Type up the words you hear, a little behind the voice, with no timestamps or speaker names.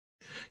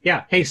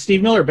Yeah. Hey,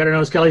 Steve Miller, better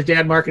known as Kelly's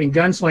Dad, marketing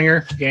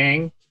gunslinger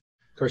gang.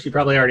 Of course, you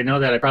probably already know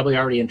that. I probably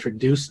already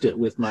introduced it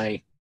with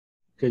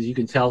because you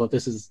can tell that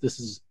this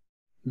is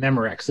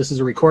Memorex. This is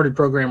a recorded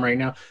program right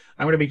now.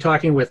 I'm going to be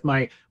talking with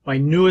my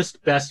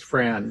newest best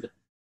friend,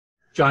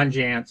 John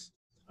Jantsch,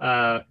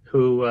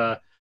 who, and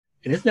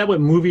isn't that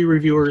what movie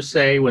reviewers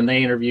say when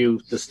they interview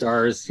the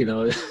stars,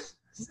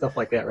 stuff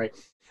like that, right?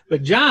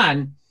 But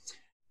John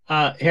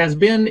has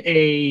been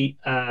he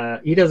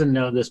doesn't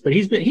know this, but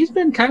he's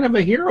been kind of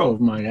a hero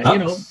of mine,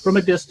 from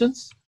a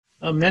distance,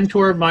 a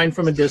mentor of mine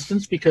from a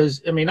distance,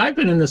 because, I've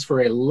been in this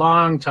for a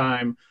long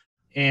time,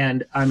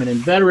 and I'm an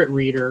inveterate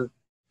reader.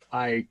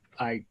 I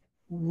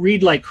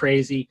read like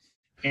crazy,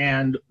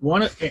 and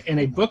in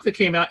a book that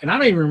came out, and I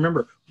don't even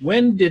remember,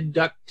 when did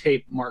Duct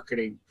Tape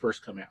Marketing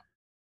first come out?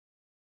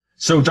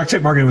 So Duct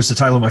Tape Marketing was the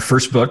title of my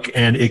first book,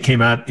 and it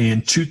came out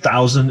in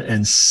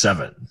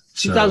 2007.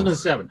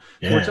 2007.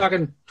 Yeah. So we're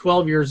talking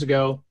 12 years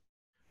ago.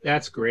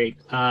 That's great.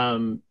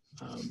 My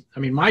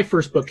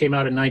first book came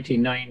out in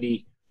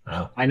 1990.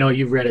 Wow. I know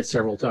you've read it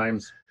several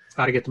times.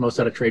 How to Get the Most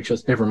Out of Trade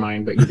Shows. Never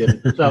mind, but you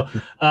didn't. So,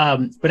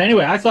 but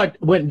anyway, I thought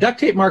when Duct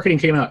Tape Marketing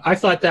came out, I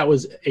thought that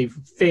was a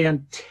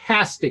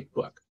fantastic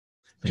book.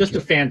 Just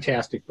a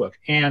fantastic book.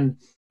 And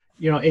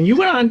and you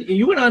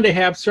went on to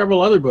have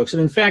several other books.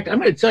 And in fact, I'm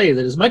going to tell you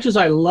that as much as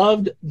I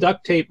loved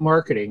Duct Tape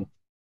Marketing,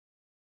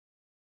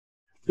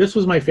 this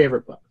was my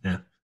favorite book. Yeah.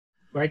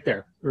 Right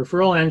there.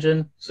 Referral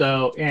engine.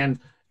 So, and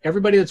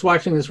everybody that's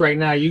watching this right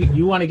now,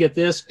 you want to get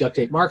this, Duct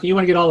Tape Marketing, you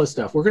want to get all this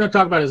stuff. We're going to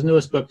talk about his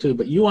newest book too,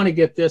 but you want to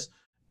get this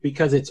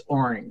because it's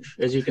orange.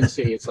 As you can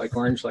see, it's like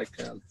orange, but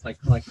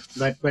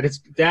it's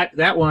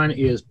that one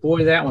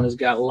has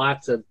got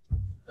lots of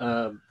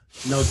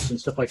notes and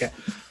stuff like that.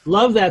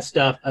 Love that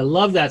stuff. I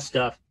love that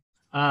stuff.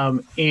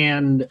 Just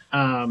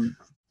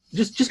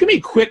give me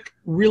a quick,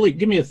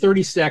 give me a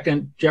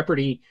 30-second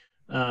Jeopardy.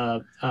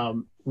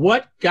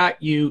 What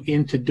got you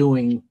into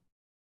doing,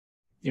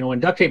 when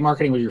Duct Tape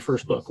Marketing was your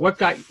first book,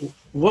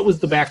 what was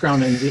the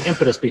background and the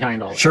impetus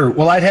behind all that? Sure.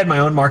 Well, I'd had my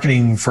own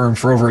marketing firm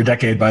for over a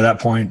decade by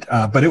that point,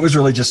 but it was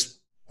really just,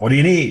 what do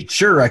you need?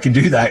 Sure, I can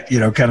do that,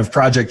 kind of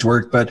project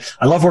work, but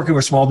I love working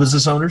with small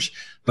business owners,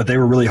 but they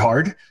were really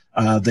hard.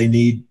 They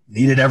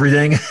needed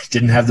everything,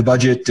 didn't have the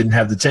budget, didn't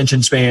have the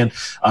attention span.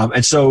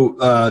 And so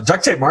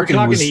Duct Tape Marketing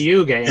talking to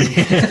you, gang.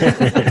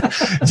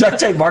 Duct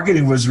Tape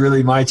Marketing was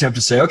really my attempt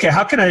to say, okay,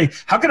 how can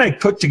I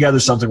put together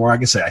something where I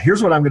can say,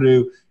 here's what I'm going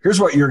to do, here's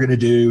what you're going to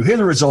do, here are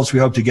the results we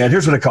hope to get,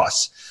 here's what it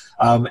costs.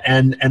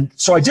 And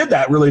so I did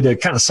that really to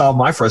kind of solve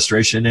my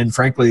frustration. And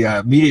frankly, I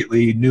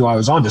immediately knew I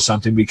was onto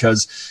something,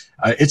 because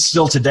it's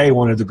still today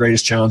one of the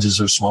greatest challenges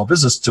of small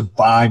business to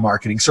buy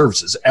marketing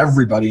services.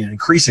 Everybody, and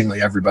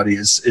increasingly everybody,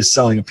 is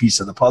selling a piece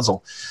of the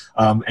puzzle.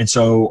 And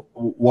so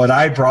what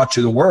I brought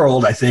to the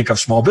world, I think, of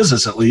small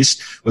business at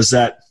least, was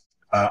that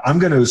I'm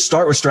going to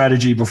start with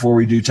strategy before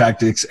we do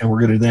tactics, and we're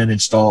going to then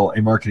install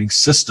a marketing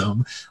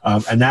system.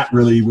 And that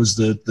really was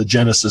the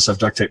genesis of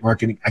Duct Tape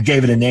Marketing. I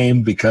gave it a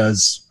name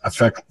because I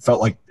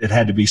felt like it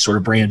had to be sort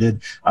of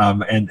branded,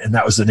 and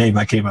that was the name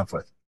I came up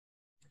with.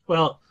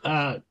 Well,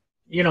 and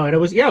it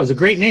was a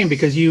great name,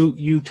 because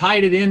you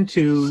tied it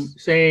into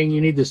saying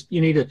you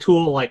need a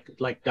tool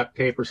like duct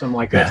tape or something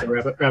like that to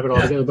wrap it all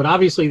together. But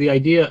obviously, the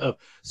idea of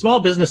small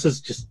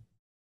businesses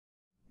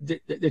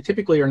they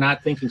typically are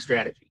not thinking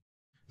strategy.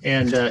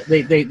 And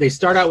they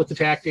start out with the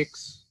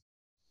tactics,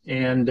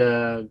 and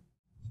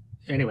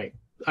anyway,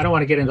 I don't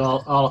want to get into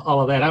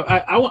all of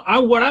that.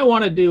 What I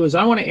want to do is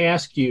I want to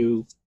ask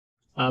you,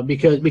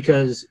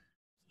 because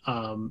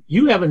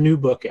you have a new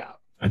book out.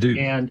 I do,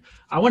 and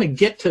I want to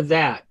get to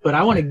that, but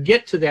I want to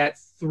get to that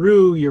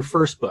through your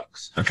first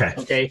books.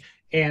 Okay,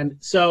 and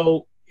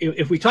so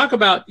if we talk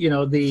about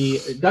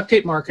the Duct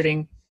Tape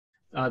Marketing,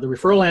 the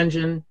Referral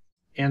Engine,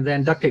 and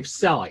then Duct Tape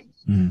Selling,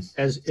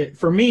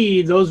 for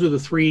me, those were the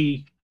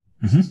three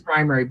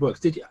primary books.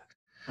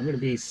 I'm going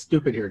to be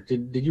stupid here.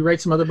 Did you write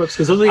some other books?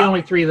 Because those are the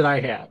only three that I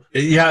have.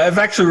 Yeah, I've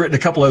actually written a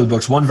couple other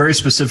books. One very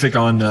specific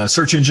on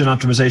search engine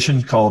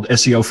optimization called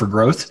SEO for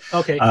Growth.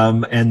 Okay.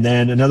 And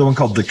then another one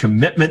called The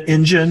Commitment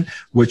Engine,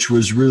 which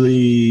was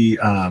really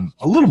a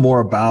little more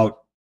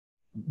about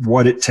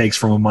what it takes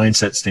from a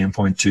mindset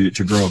standpoint to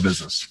grow a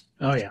business.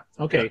 Oh yeah.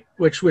 Okay.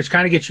 Which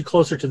kind of gets you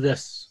closer to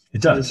this.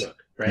 It does.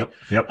 Book, right.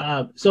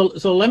 Yep. So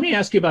let me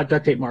ask you about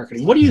Duct Tape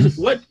Marketing. What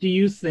do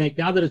you think,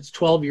 now that it's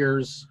 12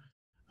 years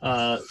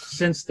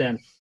since then,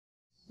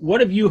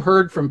 what have you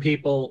heard from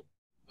people,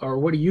 or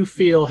what do you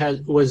feel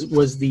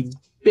was the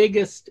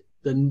biggest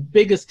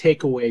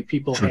takeaway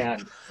people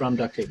had from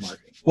Duct Tape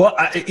Marketing? Well,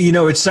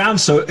 it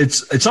sounds so,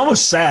 it's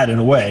almost sad in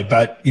a way,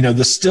 but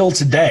still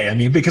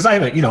today, because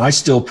I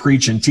still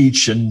preach and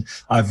teach, and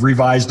I've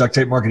revised Duct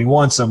Tape Marketing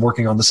once. I'm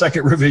working on the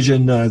second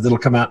revision that'll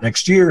come out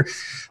next year.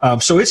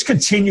 So it's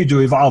continued to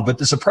evolve, but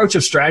this approach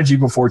of strategy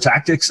before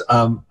tactics,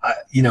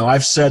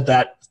 I've said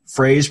that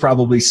phrase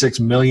probably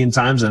 6 million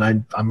times, and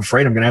I'm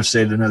afraid I'm going to have to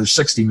say it another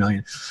 60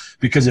 million,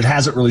 because it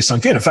hasn't really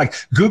sunk in. In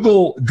fact,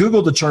 Google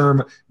the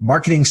term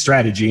marketing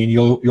strategy, and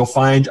you'll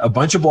find a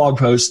bunch of blog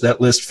posts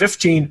that list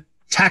 15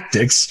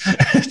 tactics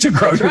to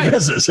grow your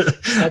business.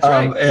 That's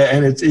right.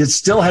 And it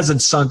still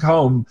hasn't sunk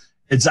home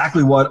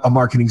exactly what a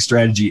marketing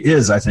strategy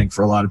is, I think,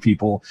 for a lot of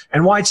people,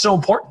 and why it's so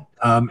important.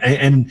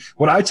 And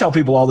what I tell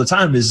people all the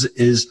time is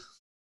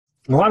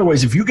in a lot of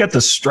ways, if you get the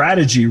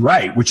strategy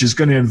right, which is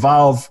going to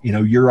involve,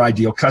 your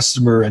ideal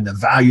customer and the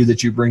value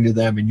that you bring to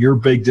them and your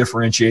big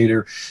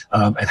differentiator,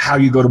 and how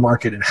you go to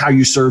market and how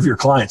you serve your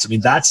clients. I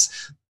mean,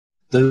 that's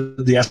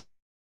the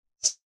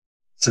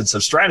essence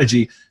of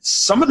strategy.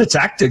 Some of the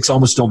tactics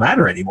almost don't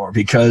matter anymore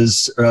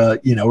because,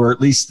 or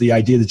at least the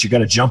idea that you got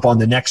to jump on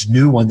the next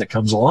new one that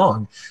comes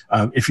along.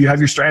 If you have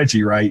your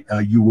strategy right,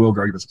 you will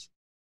grow your business.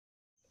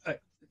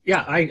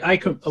 Yeah, I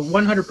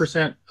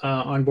 100%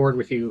 on board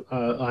with you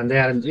on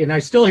that, and I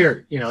still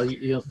hear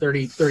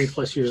 30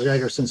 plus years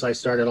later since I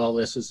started all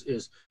this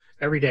is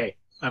every day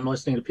I'm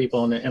listening to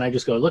people and I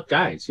just go, look,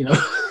 guys,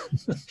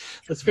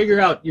 let's figure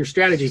out your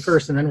strategy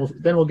first, and then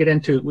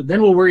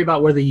we'll worry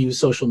about whether you use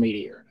social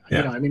media or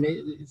not. Yeah. I mean,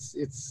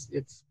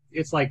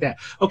 it's like that.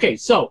 Okay,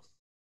 so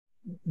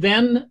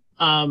then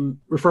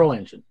referral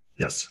engine.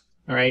 Yes.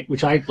 All right,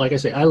 which like I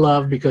say I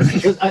love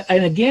because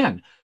and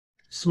again,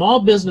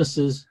 small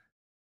businesses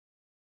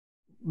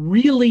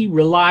really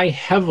rely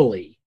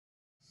heavily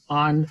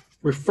on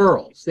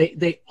referrals.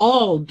 They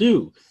all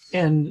do,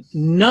 and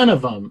none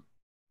of them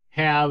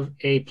have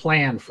a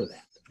plan for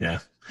that. Yeah,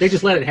 they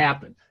just let it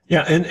happen.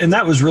 Yeah, and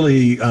that was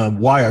really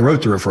why I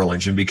wrote the referral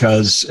engine,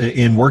 because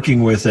in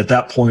working with, at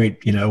that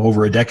point,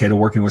 over a decade of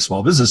working with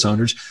small business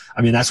owners,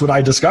 I mean, that's what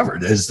I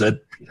discovered is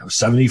that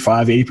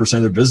 75, 80%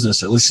 of their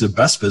business, at least the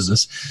best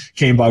business,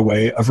 came by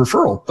way of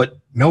referral, but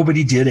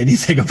nobody did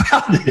anything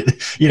about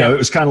it. It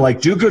was kind of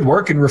like, do good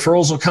work and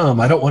referrals will come.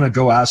 I don't want to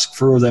go ask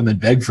for them and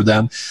beg for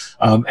them.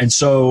 And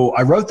so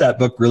I wrote that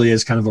book really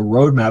as kind of a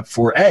roadmap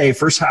for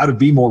first, how to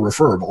be more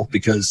referable,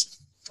 because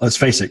let's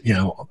face it,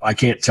 I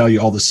can't tell you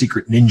all the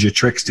secret ninja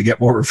tricks to get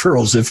more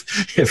referrals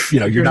if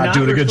you're not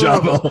doing a good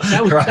job.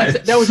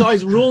 That was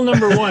always rule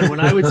number one when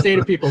I would say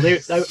to people.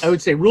 I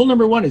would say rule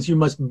number one is you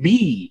must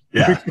be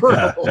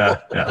referable.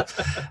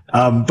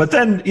 But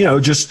then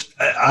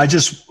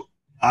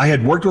I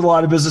had worked with a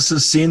lot of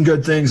businesses, seen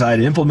good things. I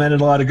had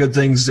implemented a lot of good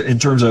things in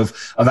terms of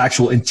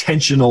actual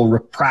intentional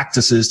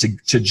practices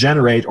to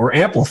generate or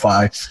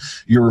amplify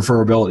your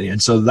referability. And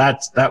so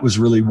that was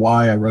really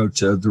why I wrote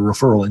the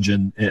referral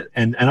engine.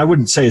 And I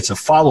wouldn't say it's a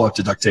follow-up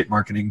to duct tape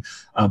marketing,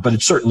 but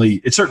it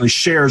certainly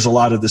shares a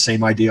lot of the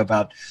same idea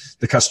about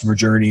the customer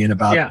journey and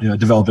about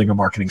developing a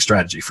marketing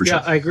strategy for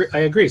sure. Yeah, I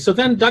agree. So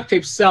then duct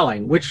tape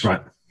selling, which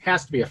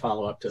has to be a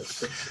follow-up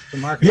to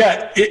marketing.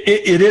 Yeah,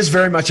 it is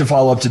very much a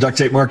follow-up to duct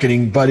tape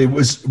marketing, but it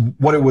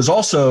was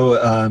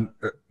also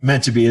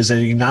meant to be as an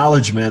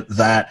acknowledgement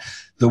that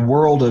the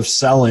world of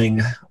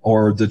selling,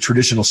 or the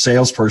traditional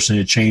salesperson,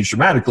 had changed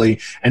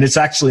dramatically. And it's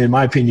actually, in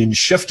my opinion,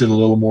 shifted a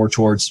little more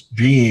towards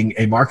being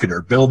a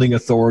marketer, building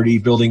authority,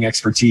 building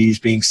expertise,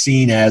 being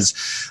seen as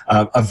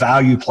a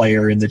value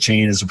player in the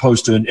chain as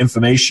opposed to an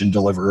information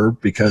deliverer,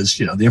 because,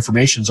 the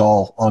information's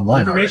all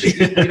online already.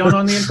 We don't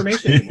own the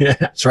information. Yeah,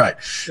 that's right.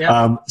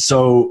 Yeah.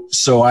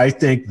 So I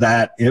think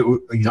that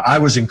I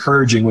was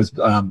encouraging with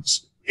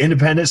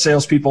independent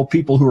salespeople,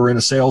 people who are in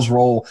a sales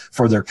role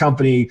for their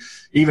company,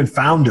 even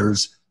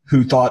founders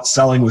who thought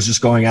selling was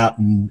just going out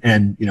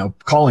and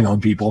calling on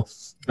people,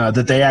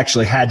 that they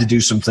actually had to do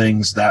some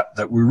things that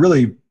were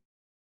really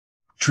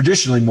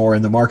traditionally more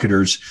in the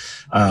marketer's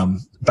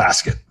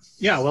basket.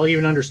 Yeah, well,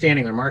 even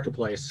understanding their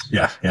marketplace.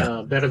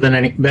 Better than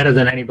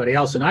anybody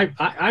else. And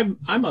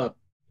I'm a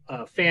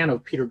fan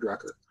of Peter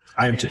Drucker.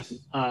 I am too.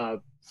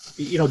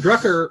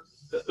 Drucker.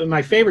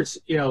 My favorites,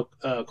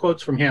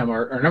 quotes from him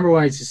are number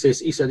one. He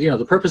said,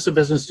 the purpose of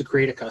business is to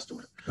create a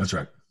customer. That's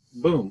right.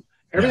 Boom.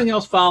 Everything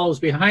else follows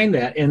behind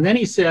that. And then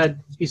he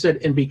said,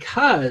 and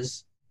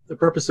because the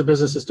purpose of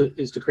business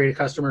is to create a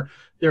customer,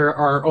 there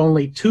are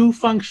only two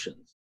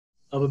functions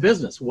of a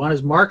business. One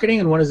is marketing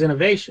and one is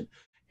innovation.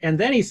 And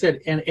then he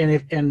said,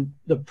 and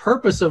the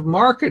purpose of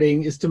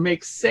marketing is to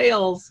make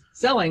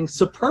selling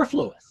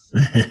superfluous.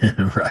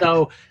 Right.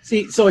 So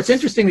it's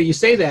interesting that you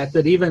say that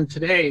even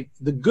today,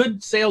 the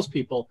good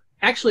salespeople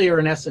actually are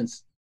in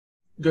essence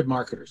good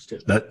marketers too.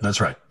 That's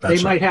right.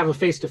 They might have a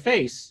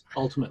face-to-face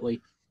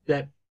ultimately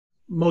that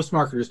most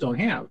marketers don't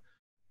have.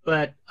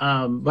 But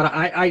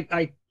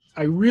I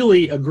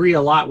really agree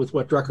a lot with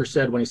what Drucker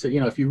said when he said,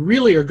 if you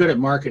really are good at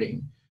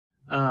marketing,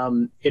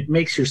 it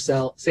makes your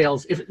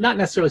sales, if not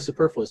necessarily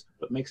superfluous,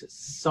 but makes it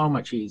so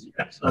much easier.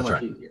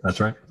 Easier. That's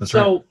right.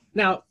 So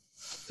now,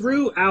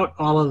 throughout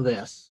all of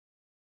this,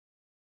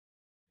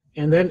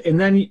 and then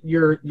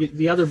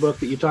the other book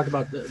that you talk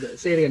about,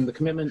 say it again, the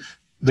commitment.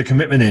 The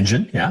commitment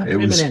engine, yeah,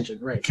 engine,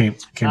 right? Came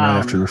right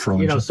after the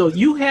referral engine. So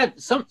you had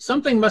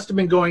something must have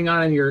been going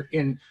on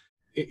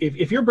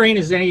if your brain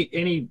is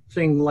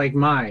anything like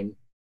mine,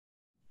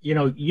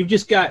 you've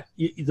just got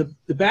the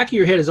back of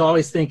your head is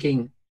always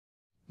thinking,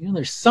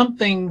 there's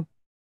something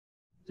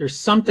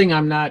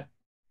I'm not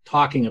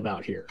talking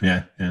about here.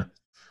 Yeah.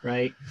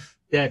 Right.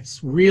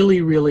 That's really,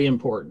 really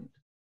important.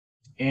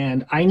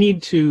 And I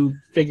need to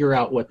figure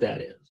out what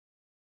that is.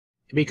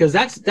 because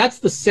that's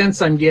the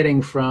sense I'm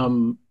getting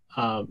from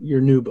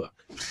your new book.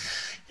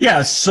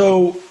 Yeah.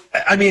 So,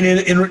 I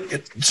mean,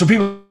 so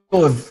people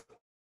have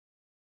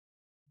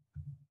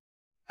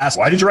asked,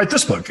 why did you write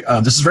this book?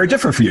 This is very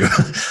different for you.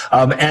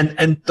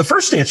 And the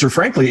first answer,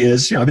 frankly,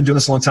 is, I've been doing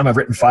this a long time. I've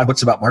written 5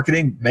 books about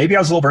marketing. Maybe I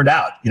was a little burned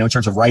out, in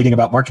terms of writing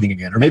about marketing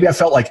again, or maybe I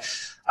felt like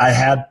I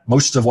had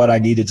most of what I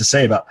needed to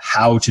say about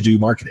how to do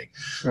marketing.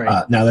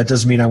 Right. Now, that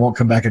doesn't mean I won't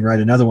come back and write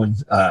another one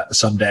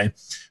someday.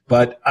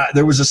 But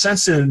there was a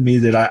sense in me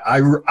that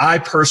I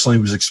personally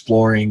was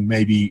exploring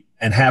maybe,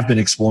 and have been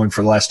exploring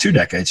for the last 2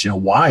 decades,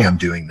 why I'm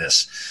doing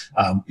this,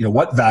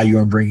 what value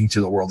I'm bringing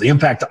to the world, the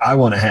impact I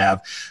want to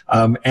have.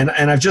 And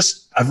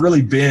I've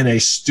really been a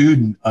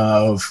student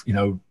of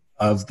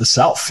the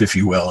self, if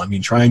you will. I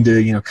mean, trying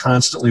to,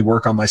 constantly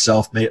work on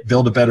myself,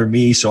 build a better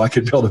me so I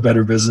could build a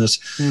better business.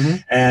 Mm-hmm.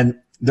 And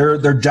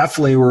there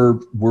definitely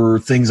were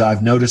things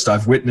I've noticed,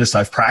 I've witnessed,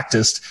 I've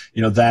practiced,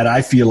 that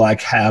I feel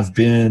like have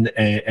been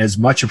as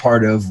much a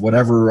part of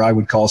whatever I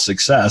would call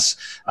success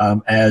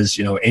as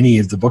any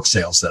of the book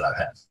sales that I've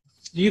had.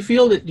 Do you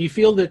feel that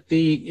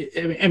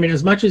I mean,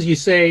 as much as you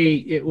say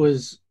it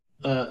was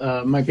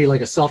might be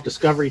like a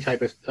self-discovery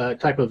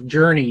type of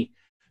journey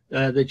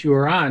that you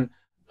were on,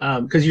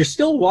 because you're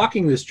still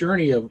walking this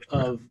journey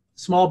of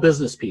small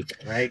business people,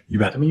 right? You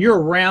bet. I mean,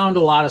 you're around a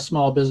lot of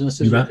small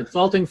businesses. You're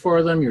consulting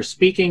for them. You're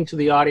speaking to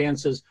the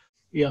audiences,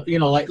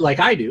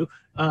 like I do,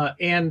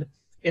 and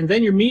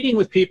then you're meeting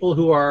with people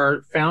who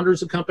are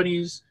founders of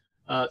companies,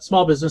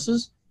 small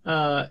businesses,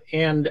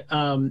 and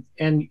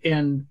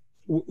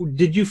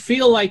did you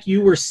feel like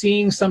you were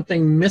seeing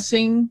something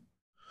missing?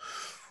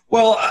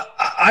 Well,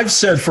 I've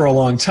said for a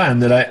long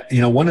time that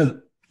one of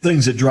the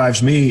things that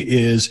drives me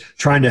is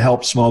trying to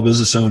help small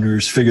business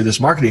owners figure this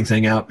marketing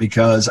thing out,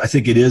 because I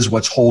think it is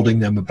what's holding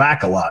them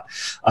back a lot.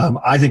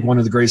 I think one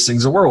of the greatest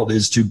things in the world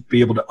is to be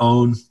able to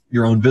own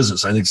your own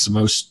business. I think it's the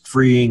most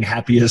freeing,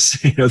 happiest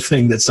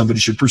thing that somebody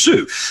should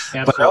pursue.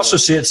 Absolutely. But I also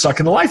see it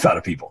sucking the life out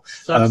of people.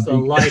 Sucks the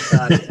life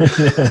out of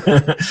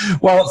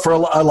it. Well, for a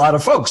lot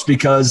of folks,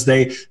 because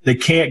they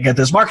can't get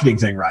this marketing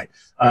thing right.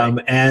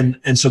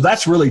 And so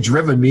that's really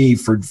driven me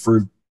for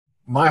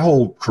my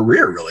whole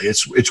career, really.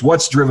 It's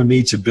what's driven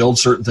me to build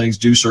certain things,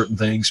 do certain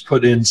things,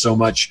 put in so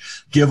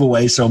much, give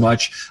away so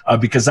much,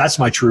 because that's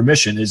my true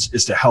mission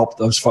is to help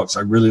those folks.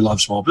 I really love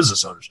small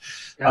business owners.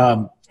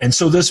 Yeah. And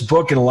so this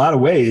book, in a lot of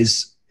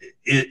ways,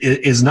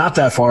 is not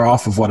that far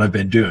off of what I've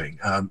been doing.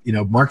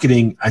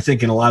 Marketing, I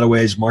think in a lot of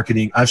ways,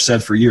 I've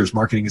said for years,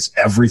 marketing is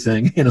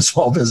everything in a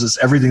small business.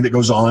 Everything that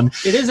goes on.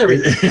 It is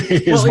everything.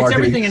 It's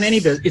everything in any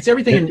business. It's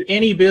everything in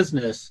any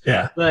business.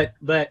 Yeah.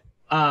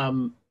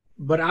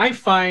 But I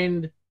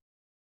find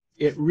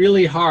it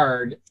really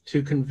hard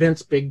to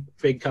convince big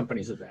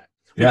pies of that,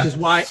 which is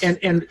why,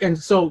 and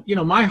so,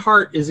 my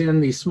heart is in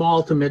these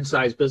small to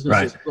mid-sized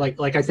businesses, right,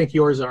 like I think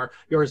yours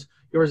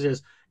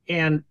is.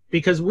 And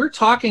because we're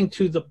talking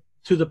to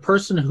the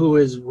person who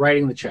is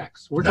writing the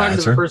checks, we're talking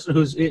to the person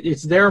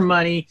it's their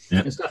money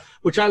and stuff,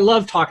 which I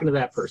love talking to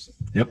that person.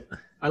 Yep.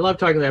 I love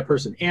talking to that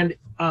person. And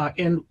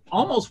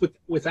almost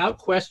without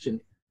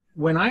question,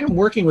 when I am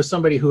working with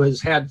somebody who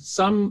has had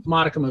some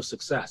modicum of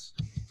success,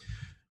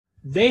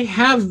 they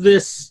have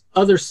this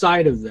other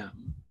side of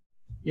them,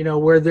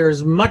 where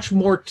there's much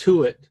more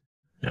to it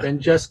than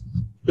just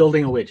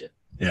building a widget.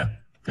 Yeah.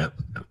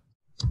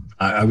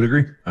 I would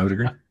agree.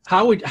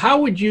 How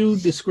would you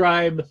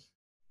describe?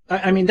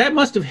 I mean, that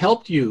must have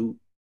helped you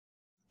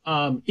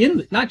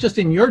in not just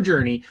in your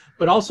journey,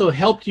 but also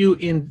helped you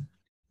in,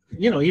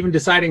 even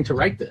deciding to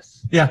write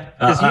this. Yeah.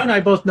 Because you and I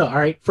both know. All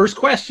right. First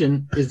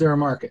question: is there a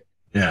market?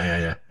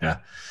 Yeah.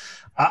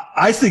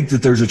 I think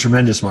that there's a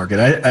tremendous market.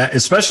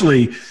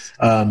 Especially.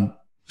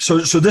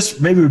 So this,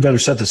 maybe we better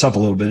set this up a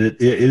little bit.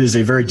 It is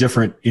a very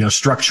different,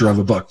 structure of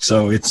a book.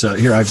 So it's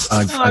here. I was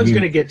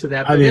going to get to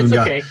that, but it's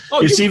okay.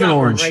 It's even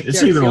orange. Right,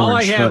 it's even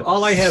orange.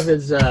 All I have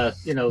is, I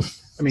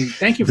mean,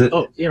 thank you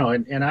for,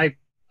 and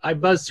I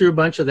buzzed through a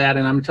bunch of that,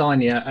 and I'm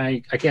telling you,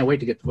 I can't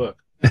wait to get the book.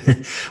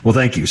 Well,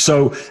 thank you.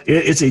 So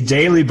it's a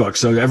daily book.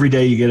 So every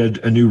day you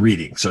get a new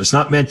reading. So it's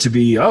not meant to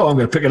be, I'm going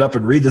to pick it up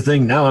and read the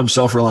thing. Now I'm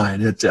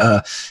self-reliant.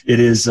 It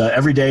is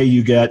every day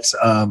you get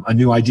a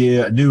new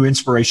idea, a new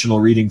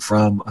inspirational reading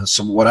from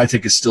what I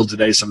think is still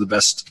today some of the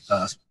best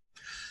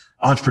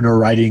entrepreneur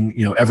writing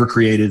ever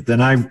created.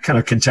 Then I kind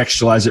of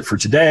contextualize it for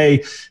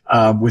today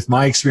with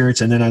my experience,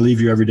 and then I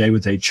leave you every day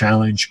with a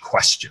challenge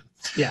question.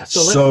 Yeah.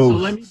 So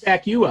let me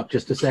back you up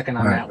just a second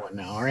on that one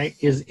now. All right.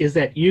 Is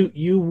that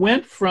you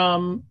went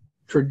from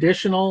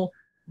traditional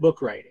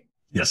book writing,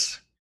 yes,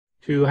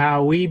 to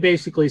how we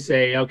basically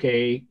say,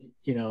 okay,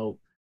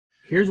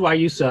 here's why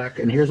you suck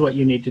and here's what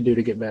you need to do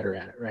to get better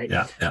at it. Right.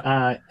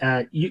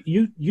 Yeah.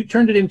 You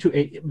turned it into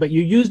but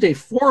you used a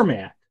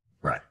format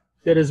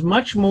that is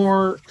much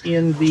more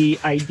in the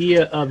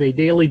idea of a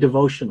daily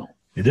devotional.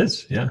 It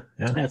is, yeah.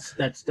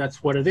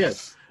 That's what it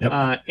is.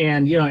 Yep.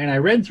 And I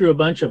read through a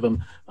bunch of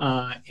them,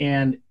 but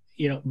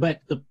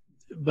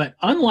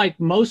unlike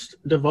most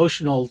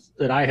devotionals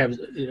that I have,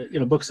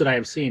 books that I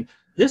have seen,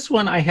 this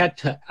one I had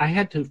to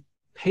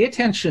pay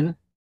attention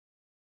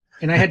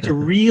and I had to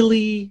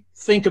really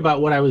think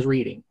about what I was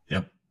reading.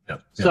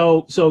 Yep.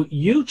 So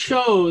you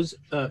chose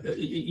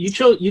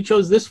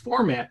this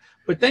format,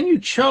 but then you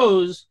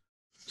chose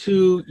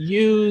to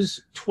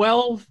use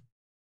 12,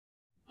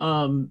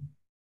 and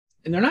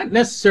they're not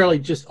necessarily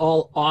just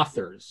all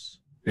authors,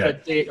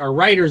 but they are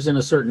writers in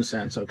a certain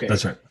sense. Okay,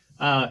 that's right.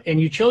 And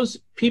you chose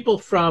people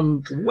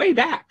from way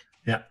back,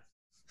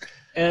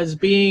 as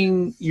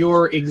being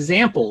your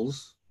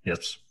examples.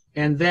 Yes.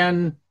 And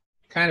then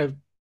kind of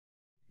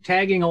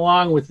tagging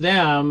along with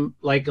them,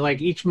 like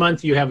each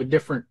month you have a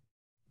different,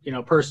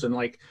 person.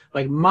 Like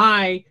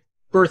my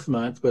birth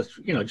month was,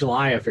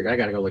 July. I figured I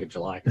got to go look at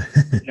July.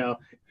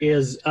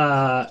 Is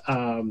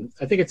I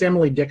think it's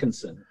Emily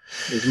Dickinson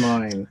is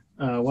mine.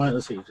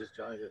 Let's see, just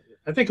July.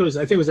 I think it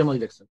was Emily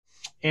Dickinson.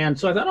 And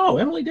so I thought, oh,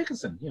 Emily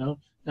Dickinson.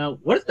 Now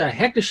what the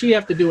heck does she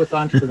have to do with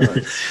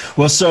entrepreneurs?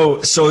 Well,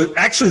 so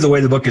actually the way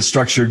the book is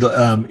structured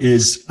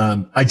is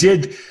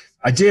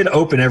I did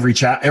open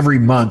every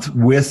month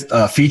with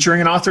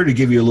featuring an author to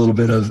give you a little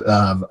bit of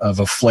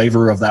a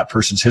flavor of that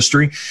person's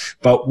history.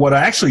 But what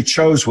I actually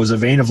chose was a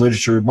vein of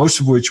literature,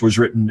 most of which was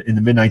written in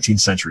the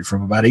mid-19th century,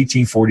 from about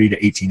 1840 to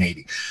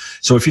 1880.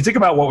 So if you think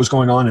about what was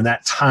going on in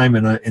that time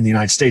in the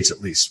United States, at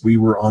least, we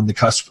were on the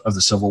cusp of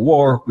the Civil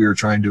War. We were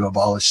trying to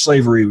abolish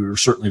slavery. We were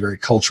certainly very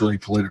culturally,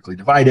 politically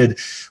divided.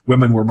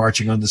 Women were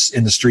marching in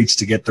the streets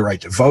to get the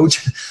right to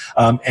vote.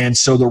 And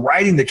so the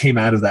writing that came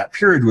out of that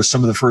period was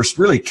some of the first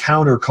really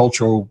countercultural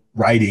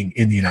writing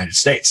in the United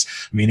States.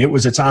 I mean, it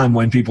was a time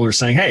when people are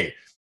saying, hey,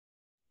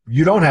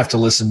 you don't have to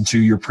listen to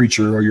your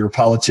preacher or your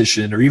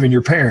politician or even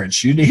your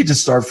parents. You need to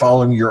start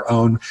following your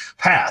own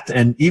path.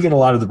 And even a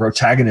lot of the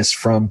protagonists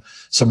from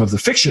some of the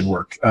fiction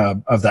work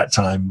of that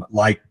time,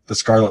 like The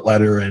Scarlet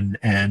Letter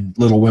and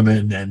Little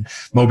Women and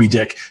Moby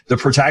Dick, the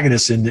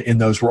protagonists in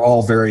those were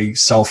all very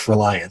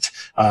self-reliant,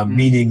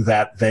 meaning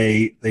that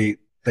they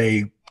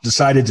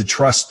decided to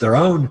trust their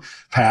own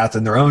path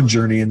and their own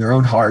journey and their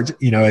own heart,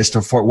 as to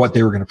for what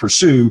they were going to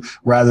pursue,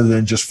 rather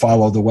than just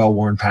follow the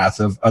well-worn path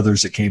of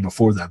others that came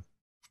before them.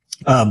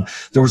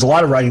 There was a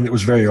lot of writing that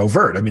was very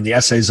overt. I mean, the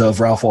essays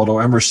of Ralph Waldo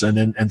Emerson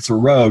and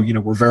Thoreau,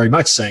 were very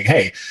much saying,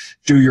 hey,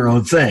 do your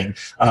own thing.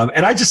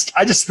 And I just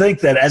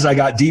think that as I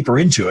got deeper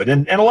into it,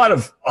 and a lot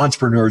of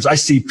entrepreneurs, I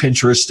see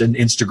Pinterest and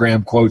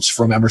Instagram quotes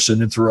from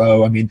Emerson and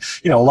Thoreau. I mean,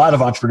 a lot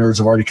of entrepreneurs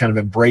have already kind of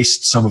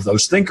embraced some of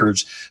those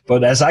thinkers.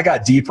 But as I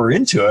got deeper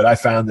into it, I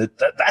found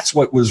that's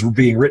what was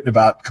being written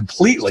about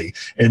completely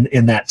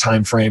in that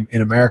time frame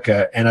in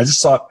America. And I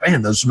just thought,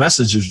 man, those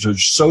messages are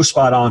so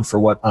spot on for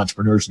what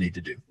entrepreneurs need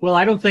to do. Well,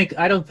 I don't think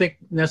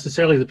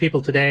necessarily the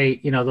people today,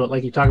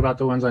 like you talk about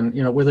the ones on,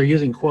 where they're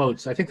using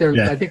quotes. I think they're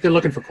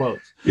looking for quotes.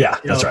 Yeah,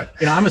 that's right.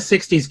 I'm a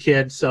 '60s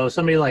kid, so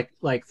somebody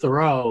like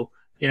Thoreau,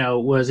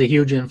 was a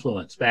huge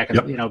influence back in,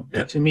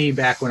 to me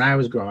back when I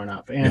was growing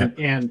up,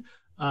 and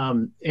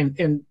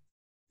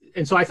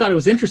so I thought it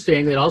was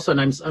interesting that all of a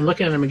sudden I'm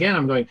looking at him again.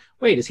 I'm going,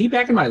 wait, is he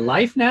back in my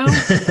life now?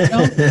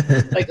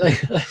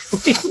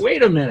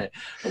 Wait a minute.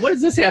 What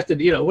does this have to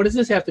do? What does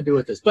this have to do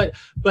with this? But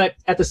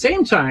at the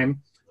same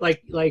time,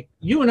 like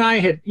you and I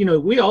had,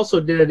 we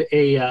also did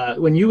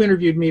when you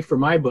interviewed me for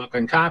my book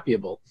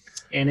Uncopyable,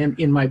 and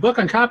in my book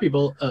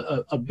Uncopyable,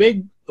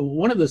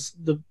 one of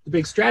the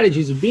big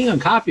strategies of being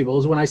uncopyable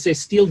is when I say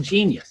steal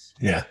genius.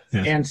 Yeah.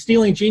 And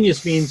stealing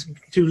genius means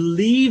to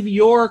leave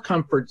your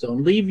comfort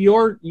zone, leave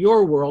your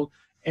world,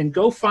 and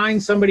go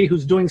find somebody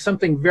who's doing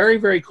something very,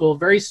 very cool,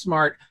 very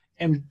smart,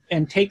 and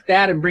take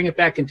that and bring it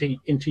back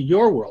into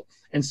your world.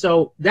 And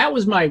so that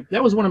was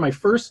one of my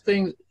first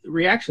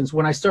reactions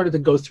when I started to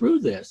go through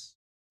this.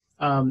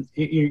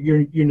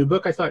 Your new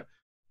book, I thought,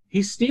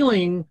 he's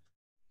stealing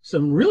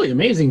some really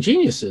amazing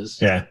geniuses.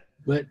 Yeah.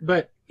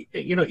 But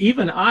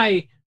even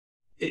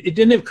it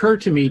didn't occur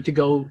to me to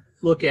go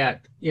look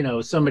at,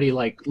 somebody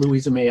like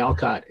Louisa May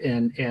Alcott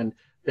and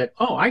that,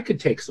 I could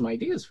take some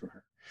ideas from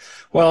her.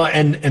 Well,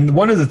 and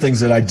one of the things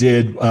that I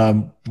did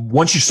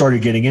once I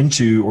started getting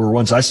into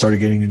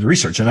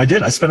research, and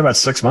I spent about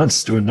 6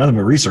 months doing nothing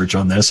but research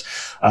on this,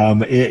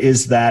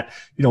 is that,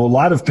 a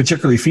lot of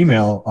particularly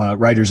female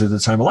writers at the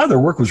time, a lot of their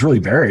work was really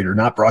buried or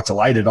not brought to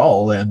light at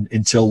all, and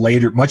until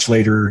much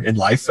later in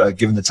life,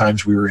 given the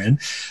times we were in.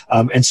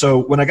 And so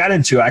when I got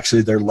into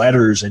actually their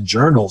letters and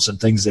journals and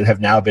things that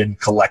have now been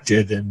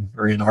collected and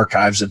are in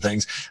archives and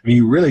things, I mean,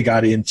 you really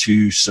got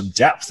into some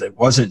depth. It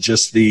wasn't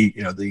just the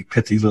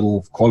pithy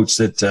little quotes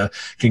that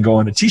can go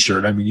on a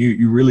T-shirt. I mean,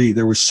 you really,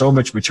 there was so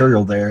much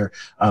material there.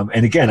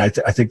 And again, I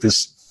think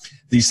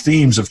these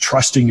themes of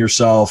trusting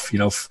yourself,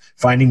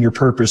 finding your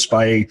purpose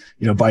by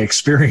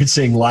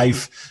experiencing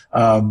life,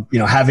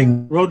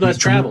 having road less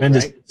traveled,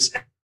 right?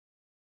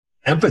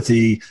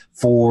 Empathy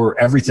for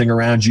everything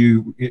around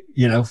you,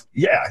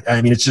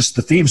 I mean, it's just,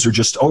 the themes are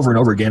just over and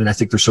over again. And I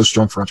think they're so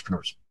strong for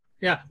entrepreneurs.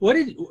 Yeah.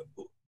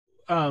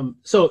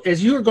 So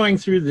as you were going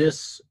through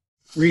this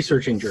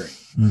researching journey,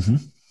 mm-hmm.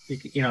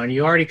 And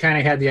you already kind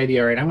of had the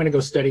idea, all right, I'm going to go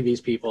study these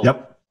people.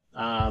 Yep.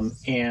 A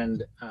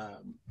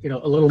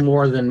little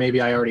more than maybe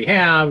I already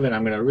have, and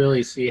I'm going to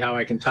really see how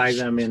I can tie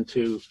them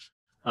into,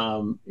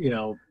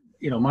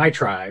 my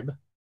tribe.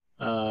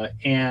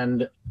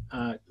 And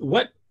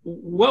what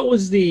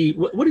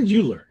did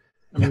you learn?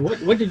 I mean,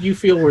 what did you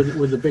feel were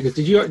the biggest?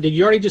 Did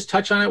you already just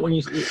touch on it when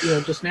you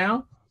know just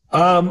now?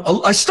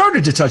 I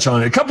started to touch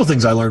on it. A couple of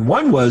things I learned.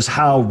 One was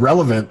how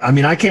relevant. I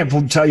mean, I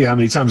can't tell you how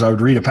many times I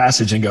would read a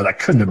passage and go, "That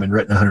couldn't have been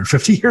written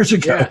 150 years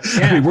ago."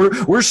 Yeah. I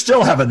mean, we're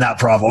still having that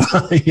problem,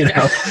 you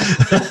know.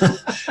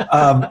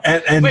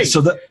 Wait,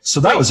 so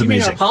that was you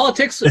amazing. Mean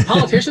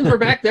politicians were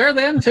back there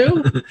then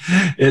too?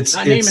 It's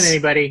naming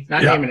anybody.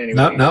 Naming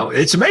anybody. No,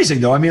 it's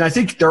amazing though. I mean, I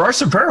think there are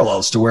some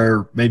parallels to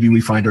where maybe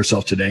we find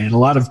ourselves today, and a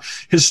lot of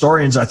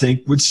historians, I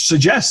think, would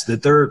suggest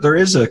that there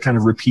is a kind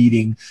of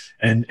repeating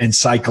and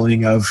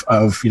cycling of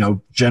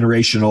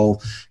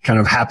generational kind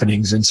of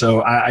happenings. And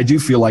so I do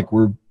feel like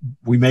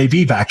we may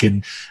be back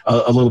in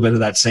a little bit of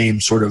that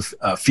same sort of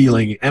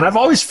feeling. And I've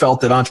always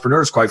felt that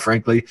entrepreneurs, quite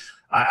frankly,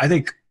 I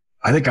think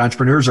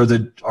entrepreneurs are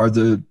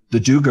the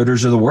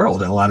do-gooders of the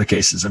world in a lot of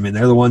cases. I mean,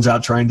 they're the ones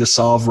out trying to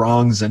solve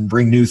wrongs and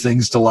bring new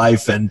things to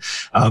life and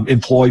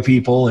employ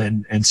people.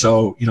 And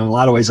so, in a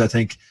lot of ways, I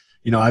think,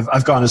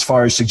 I've gone as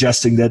far as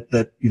suggesting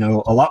that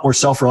a lot more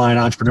self-reliant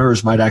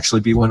entrepreneurs might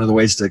actually be one of the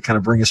ways to kind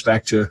of bring us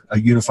back to a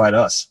unified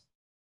us.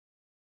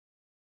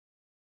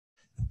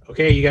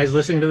 Okay, you guys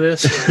listening to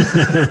this?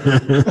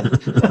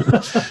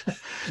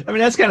 I mean,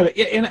 that's kind of,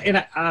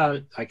 and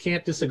I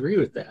can't disagree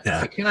with that.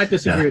 Yeah. I cannot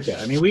disagree with that.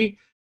 I mean,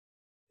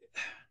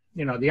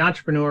 the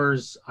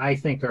entrepreneurs, I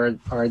think,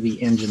 are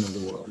the engine of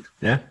the world.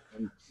 Yeah,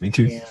 me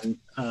too. And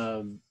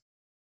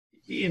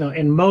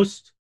and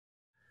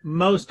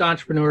most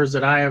entrepreneurs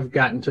that I have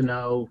gotten to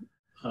know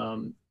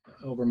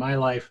over my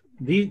life,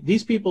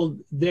 these people,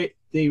 they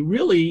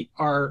really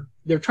are,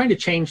 they're trying to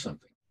change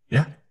something.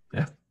 Yeah.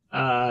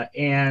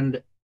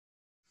 And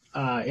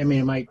I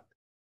mean, it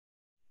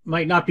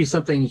might not be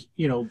something,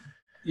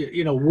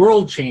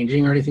 world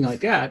changing or anything like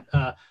that.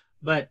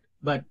 But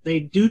they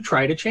do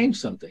try to change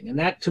something. And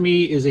that to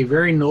me is a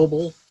very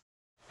noble,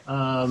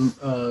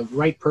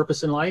 right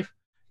purpose in life.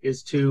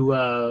 Is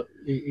to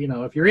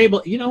if you're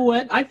able,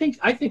 what I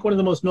think one of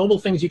the most noble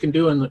things you can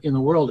do in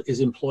the world is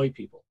employ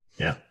people.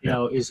 Yeah.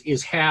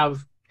 Is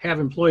have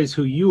employees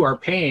who you are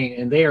paying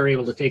and they are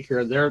able to take care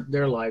of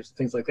their lives,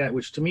 things like that.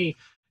 Which to me,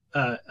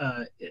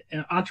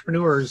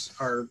 entrepreneurs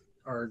are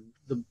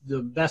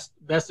the best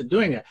at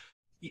doing that.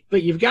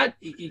 But you got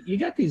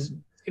these,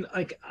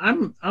 like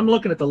I'm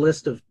looking at the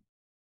list of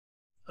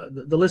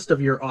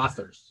your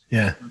authors.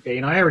 Yeah. Okay.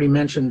 I already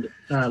mentioned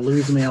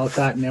Louisa May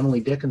Alcott and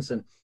Emily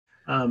Dickinson.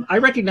 I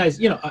recognize,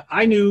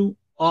 I knew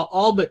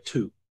all but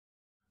two.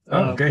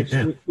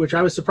 Which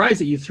I was surprised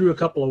that you threw a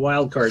couple of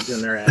wild cards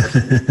in there,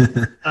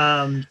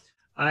 Adam.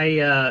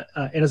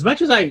 And as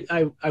much as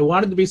I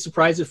wanted to be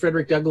surprised at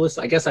Frederick Douglass,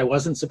 I guess I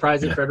wasn't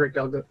surprised at Frederick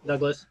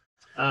Douglass.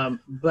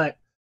 But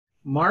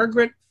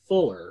Margaret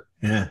Fuller.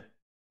 Yeah.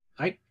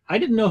 I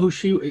didn't know who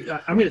she.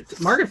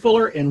 Margaret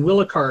Fuller and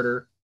Willa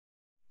Carter.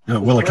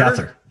 No, Willa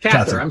Cather.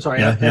 Cather. I'm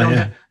sorry. I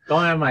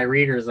don't have my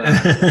readers on.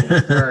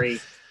 Sorry,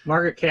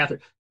 Margaret Cather.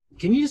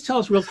 Can you just tell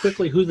us real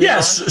quickly who they are?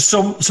 Yes.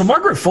 So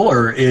Margaret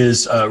Fuller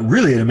is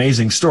really an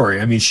amazing story.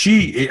 I mean,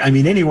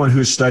 anyone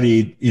who's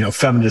studied,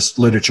 feminist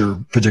literature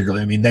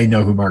particularly, they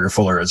know who Margaret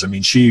Fuller is. I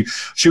mean, she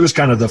was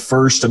kind of the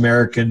first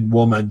American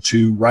woman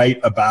to write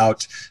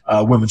about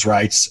women's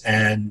rights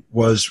and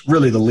was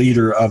really the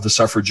leader of the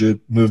suffragette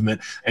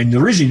movement. And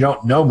the reason you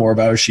don't know more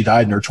about her, she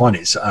died in her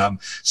 20s.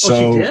 She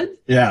did?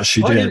 Yeah,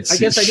 she did. I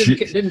guess I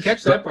didn't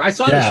catch that. I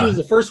saw that she was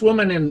the first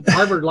woman in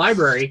Harvard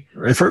Library.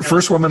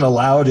 First woman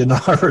allowed in the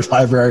Harvard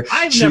Library.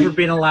 I've never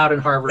been allowed in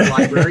Harvard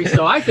Library,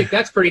 so I think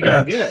that's pretty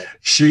darn good.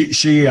 She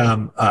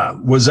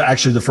was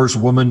actually the first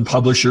woman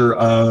publisher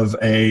of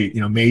a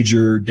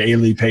major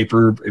daily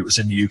paper. It was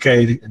in the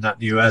UK, not in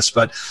the US,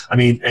 but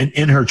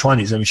in her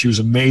 20s. She was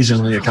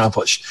amazingly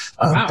accomplished.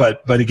 Wow.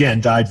 But again,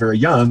 died very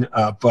young.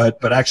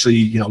 But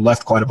actually,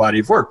 left quite a body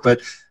of work. But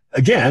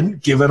again,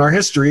 given our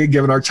history,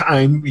 given our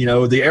time,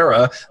 the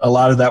era, a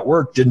lot of that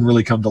work didn't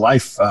really come to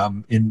life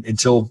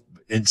until,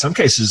 in some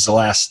cases, the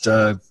last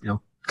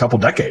couple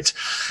decades.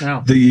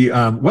 Wow. The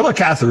Willa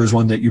Cather is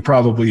one that you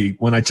probably,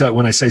 when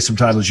I say some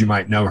titles, you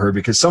might know her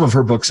because some of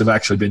her books have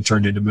actually been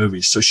turned into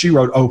movies. So she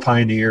wrote "O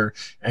Pioneer"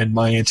 and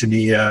 "My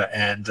Antonia,"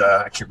 and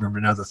I can't remember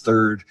now the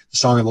third, "The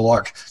Song of the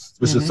Lark"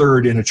 was the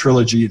third in a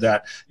trilogy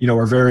that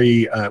are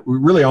very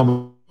really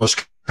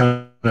almost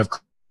kind of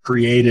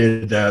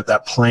created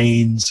that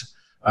plains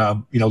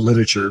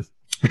literature,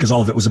 because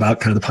all of it was about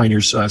kind of the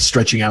pioneers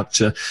stretching out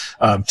to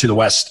the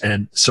west.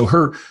 And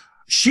so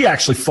she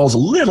actually falls a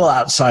little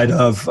outside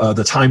of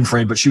the time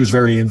frame, but she was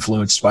very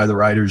influenced by the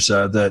writers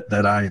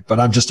but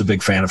I'm just a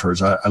big fan of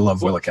hers. I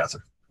love Willa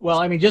Cather.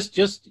 Well,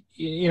 just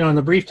in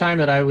the brief time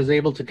that I was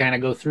able to kind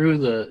of go through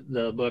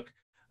the book,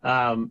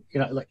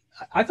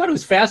 I thought it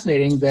was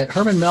fascinating that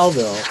Herman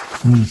Melville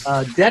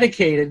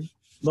dedicated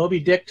Moby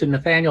Dick to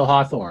Nathaniel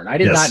Hawthorne. I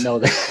did not know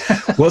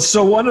that. Well,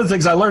 so one of the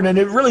things I learned, and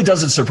it really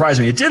doesn't surprise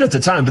me, it did at the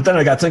time, but then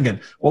I got thinking,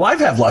 well, I've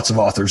had lots of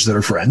authors that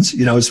are friends,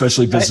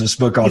 especially business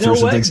book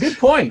authors and things. Good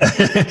point.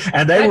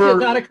 And that did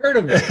not occur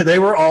to me. They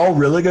were all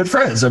really good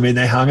friends. I mean,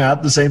 they hung out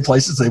in the same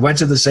places. They went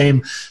to the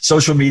same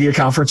social media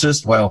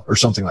conferences, or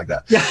something like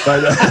that. Yeah.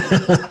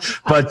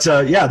 But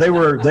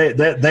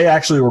they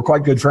actually were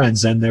quite good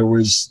friends. And there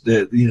were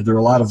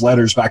a lot of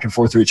letters back and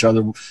forth to each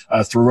other.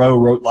 Thoreau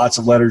wrote lots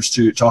of letters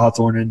to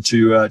Hawthorne and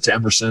to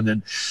Emerson,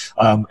 and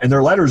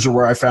their letters are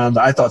where I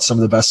thought some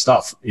of the best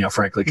stuff,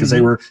 frankly, because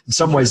they were, in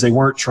some ways, they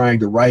weren't trying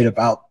to write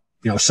about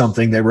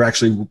something. They were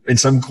actually in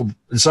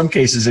some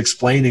cases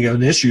explaining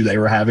an issue they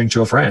were having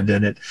to a friend,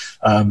 and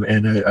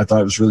I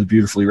thought it was really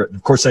beautifully written.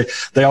 Of course,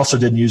 they also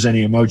didn't use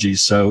any emojis,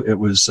 so it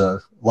was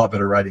a lot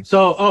better writing.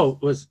 So,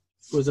 was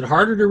it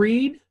harder to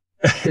read?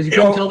 Because you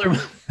couldn't tell them.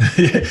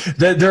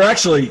 There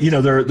actually,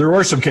 there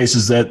were some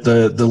cases that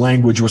the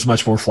language was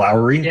much more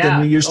flowery than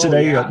we use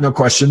today. No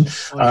question.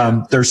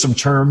 There's some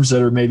terms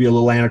that are maybe a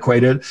little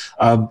antiquated.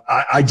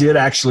 I did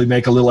actually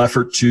make a little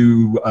effort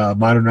to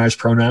modernize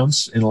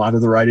pronouns in a lot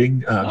of the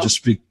writing,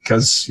 just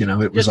because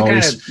it was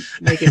always kind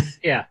of make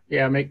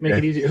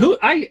it easier.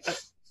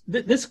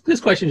 This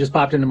question just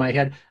popped into my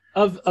head.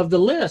 Of the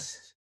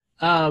list,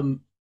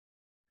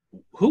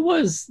 who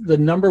was the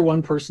number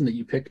one person that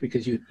you picked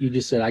because you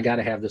just said, I got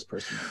to have this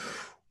person?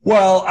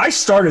 Well, I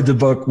started the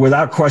book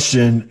without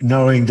question,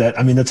 knowing that,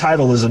 the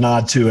title is a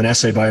nod to an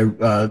essay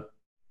by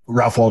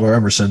Ralph Waldo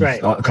Emerson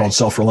called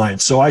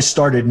Self-Reliance. So I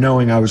started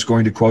knowing I was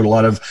going to quote a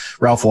lot of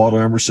Ralph Waldo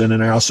Emerson,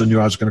 and I also knew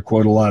I was going to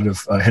quote a lot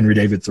of Henry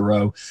David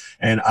Thoreau.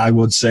 And I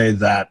would say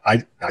that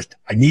I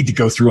need to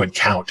go through and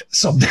count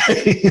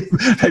someday.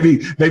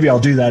 maybe I'll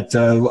do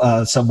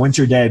that some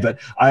winter day, but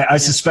I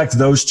suspect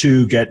those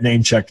two get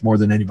name checked more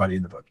than anybody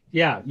in the book.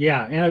 Yeah.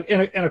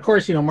 And of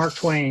course, Mark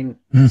Twain,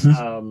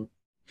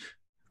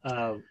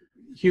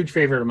 huge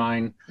favorite of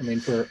mine.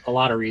 For a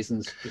lot of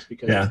reasons, just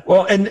because. Yeah.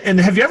 Well, and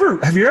have you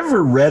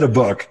ever read a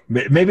book?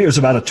 Maybe it was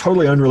about a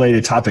totally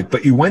unrelated topic,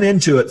 but you went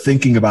into it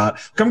thinking about,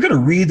 I'm going to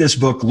read this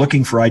book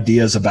looking for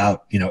ideas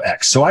about,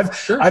 X. So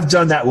I've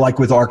done that, like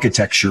with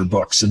architecture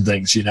books and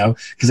things,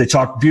 because they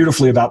talk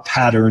beautifully about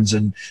patterns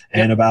and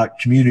about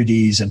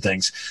communities and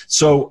things.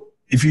 So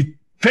if you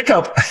pick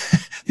up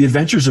The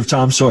Adventures of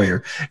Tom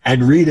Sawyer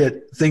and read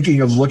it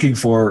thinking of looking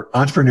for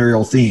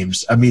entrepreneurial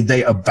themes,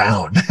 they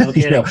abound.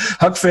 Okay.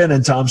 Huck Finn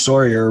and Tom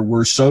Sawyer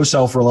were so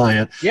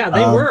self-reliant. Yeah,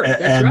 they were.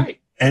 That's right.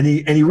 And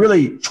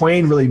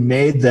Twain really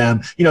made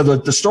them,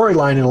 the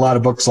storyline in a lot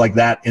of books like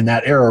that in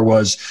that era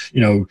was,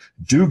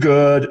 do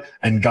good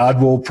and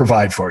God will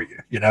provide for you,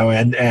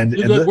 and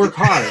do good, work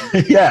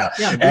hard. Yeah.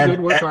 Yeah. Do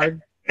good, work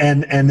hard.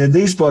 And in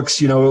these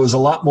books, it was a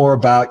lot more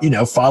about,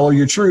 follow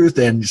your truth,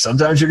 and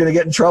sometimes you're going to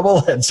get in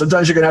trouble and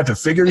sometimes you're going to have to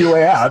figure your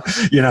way out,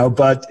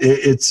 but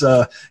it's,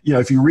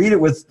 if you read it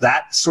with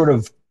that sort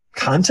of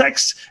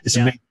context, it's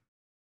amazing.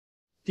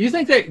 Do you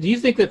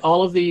think that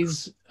all of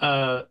these,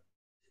 do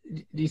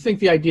you think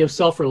the idea of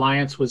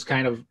self-reliance was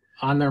kind of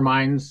on their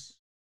minds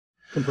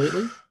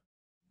completely?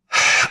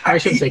 I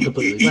shouldn't say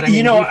completely, but do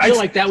you feel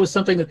like that was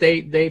something that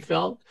they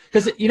felt?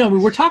 Because,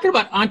 we're talking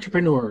about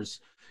entrepreneurs.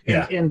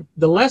 And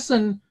the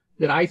lesson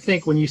that I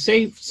think when you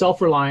say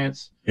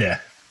self-reliance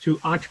to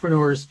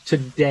entrepreneurs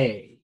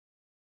today,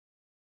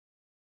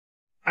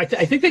 I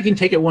think they can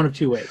take it one of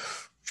two ways.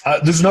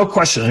 There's no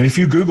question. If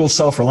you Google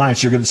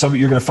self-reliance, you're going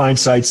to find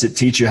sites that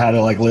teach you how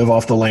to live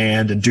off the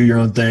land and do your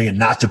own thing and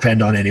not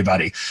depend on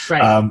anybody.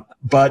 Right.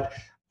 But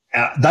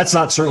that's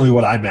not certainly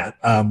what I meant.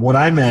 What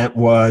I meant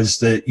was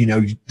that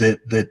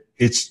that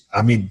it's.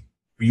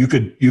 You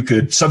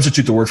could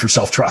substitute the word for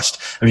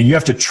self-trust. You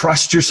have to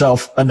trust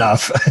yourself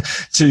enough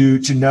to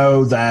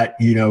know that,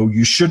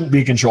 you shouldn't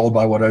be controlled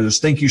by what others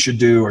think you should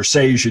do or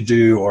say you should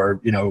do,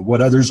 or,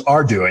 what others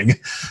are doing,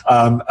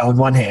 on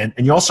one hand.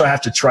 And you also have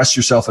to trust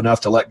yourself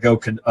enough to let go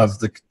of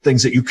the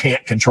things that you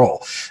can't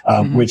control,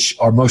 which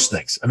are most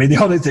things. The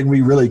only thing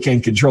we really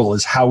can control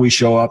is how we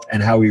show up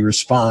and how we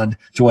respond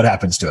to what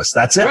happens to us.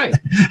 That's it. Right.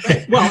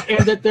 Well,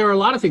 and that there are a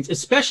lot of things,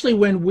 especially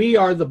when we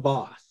are the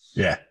boss.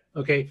 Yeah.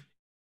 Okay.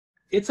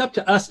 It's up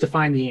to us to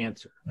find the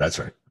answer. That's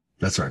right.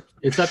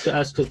 It's up to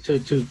us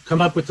to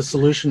come up with the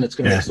solution that's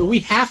going to. So we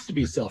have to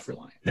be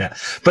self-reliant. Yeah,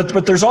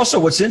 but there's also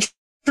what's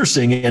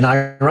interesting and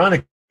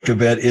ironic a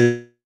bit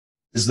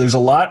is there's a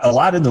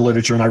lot in the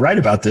literature, and I write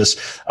about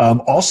this,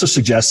 also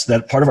suggests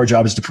that part of our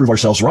job is to prove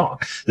ourselves wrong.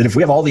 That if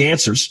we have all the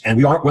answers and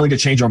we aren't willing to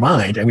change our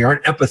mind and we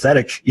aren't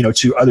empathetic,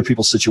 to other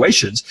people's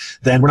situations,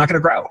 then we're not going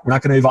to grow. We're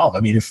not going to evolve.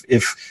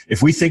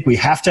 If we think we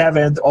have to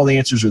have all the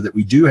answers, or that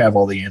we do have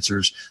all the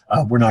answers,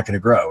 we're not going to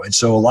grow. And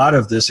so a lot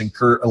of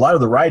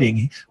the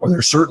writing, or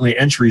there's certainly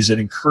entries that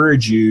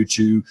encourage you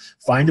to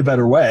find a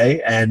better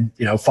way and,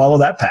 follow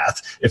that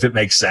path if it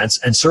makes sense.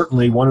 And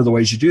certainly one of the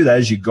ways you do that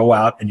is you go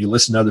out and you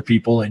listen to other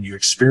people and you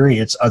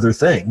experience other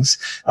things,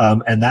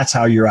 and that's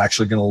how you're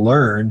actually going to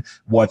learn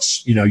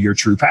what's your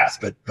true path.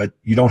 But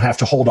you don't have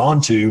to hold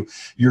on to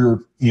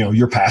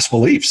your past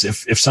beliefs.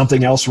 If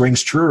something else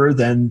rings truer,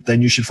 then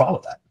you should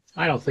follow that.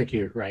 I don't think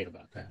you're right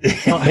about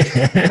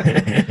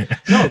that.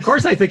 No, of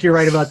course I think you're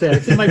right about that.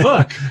 It's in my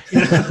book.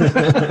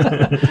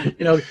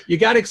 You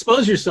got to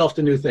expose yourself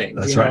to new things.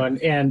 That's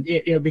right. And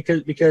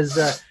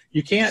because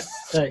you can't.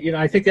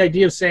 I think the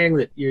idea of saying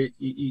that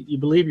you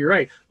believe you're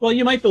right. Well,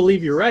 you might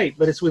believe you're right,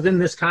 but it's within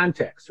this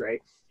context,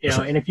 right?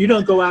 And if you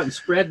don't go out and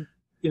spread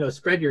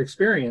your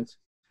experience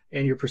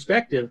and your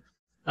perspective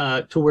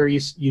to where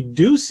you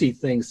do see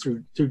things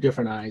through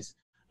different eyes,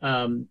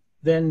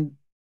 then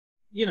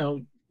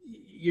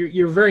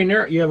you're very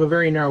narrow. You have a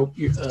very narrow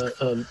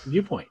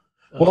viewpoint.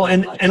 Well,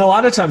 and a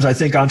lot of times I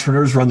think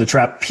entrepreneurs run the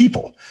trap.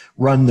 People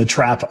run the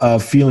trap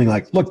of feeling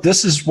like, look,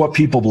 this is what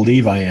people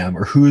believe I am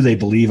or who they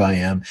believe I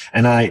am,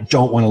 and I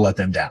don't want to let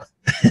them down.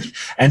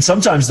 And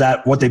sometimes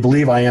that what they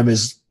believe I am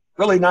is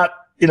really not,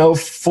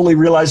 fully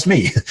realized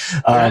me.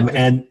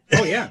 And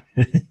oh yeah.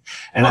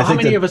 And I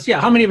think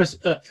how many of us?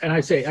 And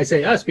I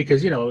say us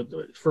because I've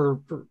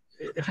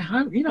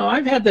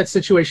had that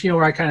situation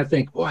where I kind of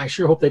think, well, I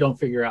sure hope they don't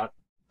figure right.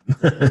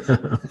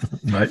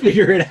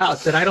 it out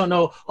that I don't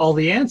know all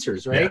the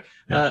answers, right?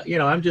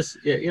 Yeah. I'm just,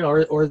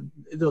 or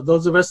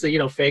those of us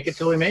that, fake it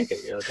till we make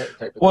it,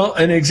 type of Well,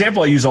 an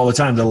example I use all the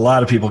time that a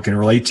lot of people can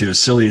relate to, as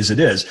silly as it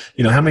is,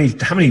 how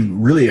many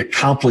really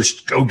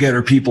accomplished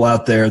go-getter people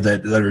out there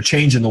that are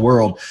changing the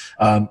world,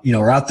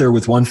 are out there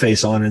with one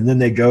face on, and then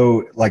they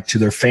go like to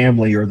their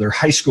family or their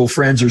high school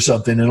friends or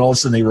something, and all of a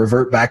sudden they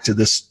revert back to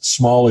this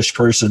smallish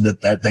person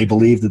that they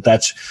believe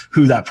that's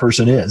who that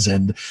person is.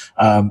 And,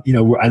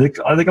 I think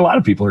a lot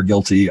of people are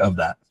guilty of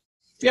that.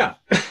 Yeah.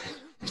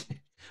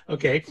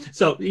 Okay.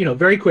 So,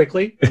 very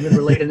quickly, I'm going to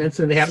relate an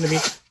incident that happened to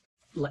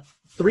me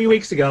 3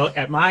 weeks ago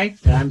at and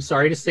I'm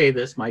sorry to say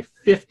this, my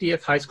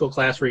 50th high school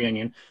class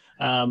reunion,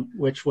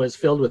 which was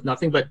filled with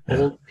nothing but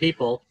old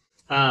people.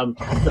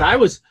 But I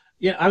was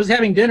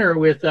having dinner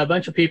with a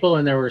bunch of people,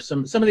 and there were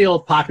some of the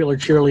old popular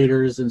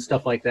cheerleaders and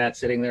stuff like that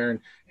sitting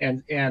there,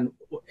 and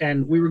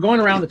we were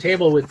going around the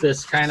table with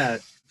this kind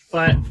of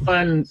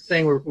fun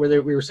thing where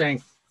we were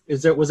saying,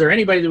 was there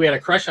anybody that we had a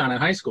crush on in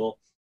high school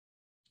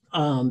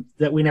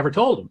that we never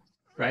told them,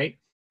 right?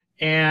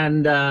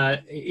 And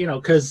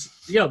because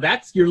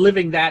that's, you're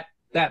living that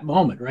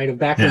moment, right, of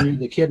back when you were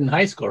the kid in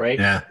high school,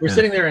 right? We're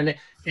sitting there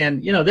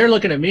and they're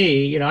looking at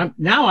me. I'm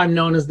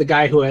known as the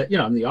guy who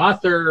I'm the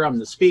author, I'm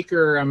the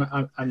speaker,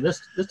 I'm this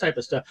type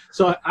of stuff.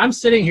 So I'm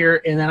sitting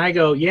here, and then I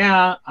go,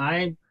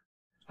 I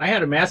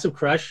had a massive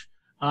crush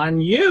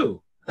on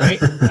you. Right?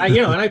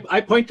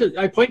 I point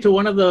to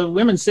one of the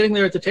women sitting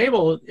there at the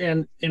table,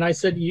 and I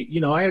said,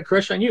 I had a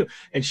crush on you.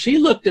 And she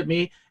looked at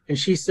me and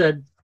she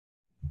said,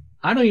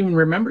 I don't even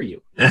remember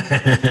you.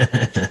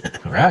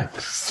 Right.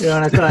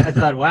 And I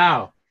thought,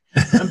 wow,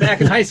 I'm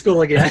back in high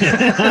school again.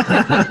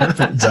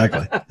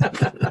 Exactly.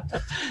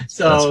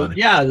 So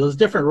those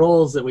different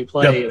roles that we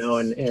play,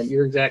 and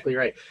you're exactly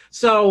right.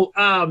 So,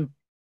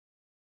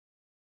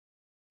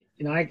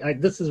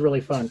 this is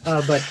really fun.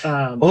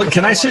 Well,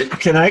 can I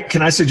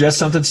suggest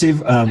something,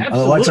 Steve?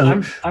 Absolutely.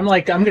 I'm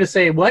going to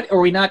say, what are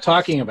we not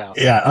talking about?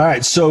 Yeah. All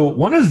right. So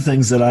one of the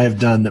things that I have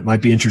done that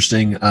might be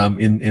interesting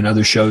in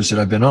other shows that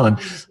I've been on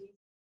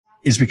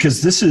is,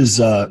 because this is,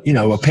 a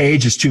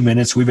page is 2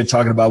 minutes. We've been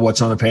talking about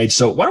what's on a page.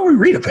 So why don't we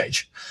read a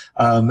page?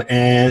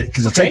 And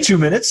because it'll take 2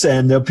 minutes,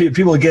 and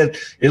people will get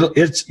it.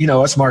 It's,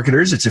 us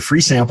marketers, it's a free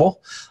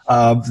sample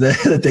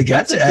that they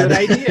get. That's a good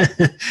idea.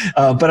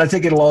 But I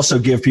think it'll also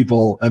give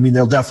people,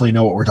 they'll definitely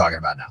know what we're talking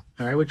about now.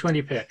 All right. Which one do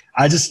you pick?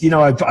 I just,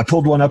 I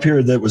pulled one up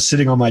here that was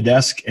sitting on my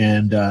desk,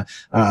 and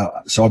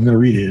so I'm going to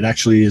read it. It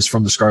actually is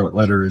from the Scarlet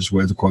Letter, is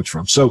where the quote's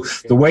from. So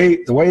the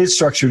way it's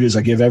structured is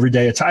I give every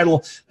day a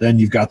title, then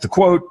you've got the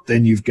quote,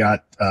 then you've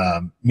got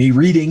me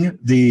reading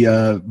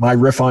my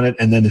riff on it,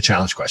 and then the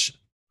challenge question.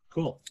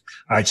 Cool.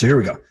 All right, so here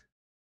we go.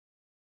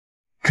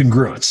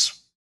 Congruence.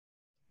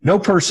 No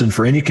person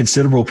for any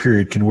considerable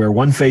period can wear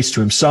one face to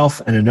himself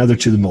and another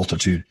to the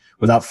multitude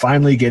without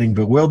finally getting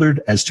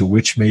bewildered as to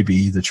which may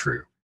be the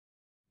true.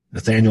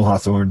 Nathaniel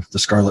Hawthorne, The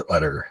Scarlet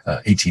Letter,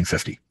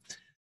 1850.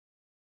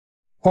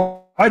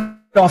 Quite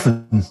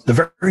often,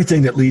 the very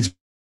thing that leads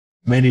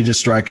many to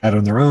strike out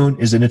on their own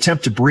is an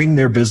attempt to bring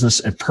their business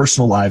and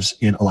personal lives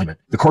in alignment.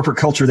 The corporate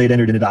culture they'd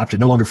entered and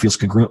adopted no longer feels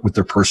congruent with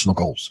their personal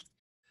goals.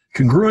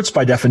 Congruence,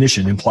 by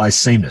definition, implies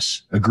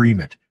sameness,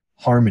 agreement,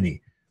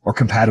 harmony, or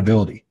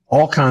compatibility,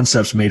 all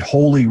concepts made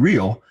wholly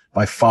real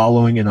by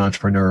following an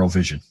entrepreneurial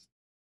vision.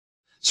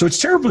 So it's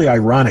terribly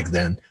ironic,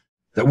 then,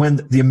 that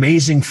when the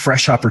amazing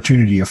fresh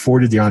opportunity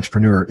afforded the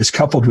entrepreneur is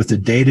coupled with the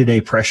day-to-day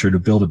pressure to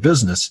build a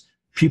business,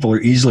 people are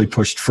easily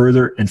pushed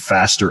further and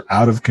faster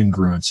out of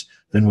congruence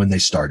than when they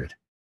started.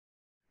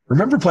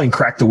 Remember playing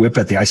Crack the Whip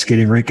at the ice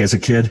skating rink as a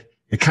kid?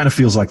 It kind of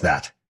feels like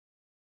that.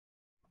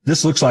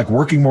 This looks like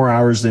working more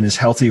hours than is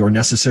healthy or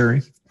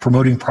necessary,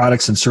 promoting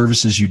products and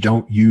services you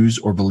don't use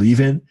or believe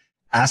in,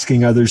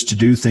 asking others to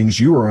do things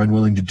you are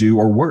unwilling to do,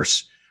 or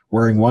worse,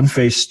 wearing one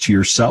face to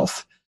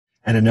yourself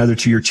and another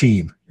to your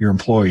team, your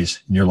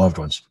employees, and your loved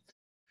ones.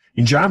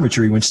 In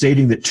geometry, when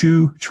stating that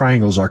two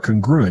triangles are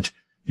congruent,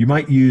 you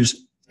might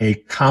use a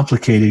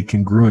complicated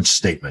congruence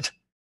statement.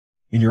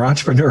 In your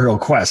entrepreneurial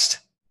quest,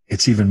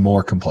 it's even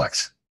more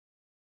complex.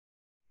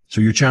 So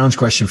your challenge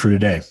question for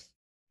today: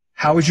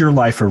 how is your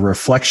life a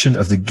reflection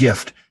of the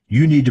gift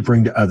you need to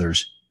bring to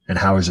others, and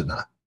how is it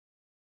not?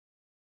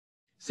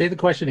 Say the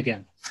question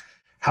again.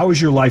 How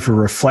is your life a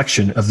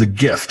reflection of the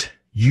gift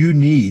you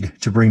need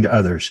to bring to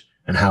others,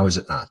 and how is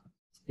it not?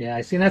 Yeah,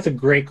 I see. That's a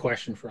great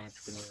question for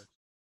entrepreneurs.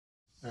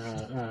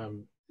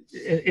 And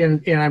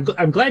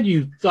I'm glad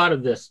you thought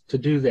of this to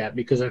do that,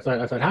 because I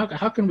thought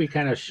how can we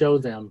kind of show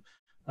them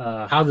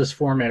how this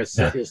format is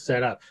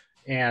set up,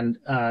 and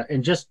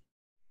just,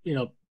 you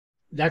know,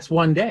 that's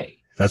one day.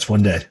 That's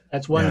one day.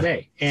 That's one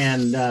day,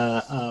 and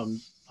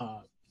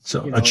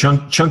so you know, a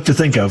chunk to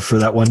think of for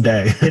that one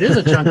day. It is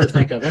a chunk to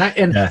think of,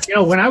 and you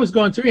know, when I was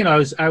going through, you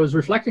know, I was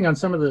reflecting on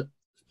some of the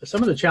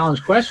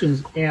challenge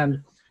questions.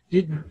 And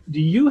do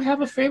you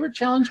have a favorite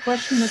challenge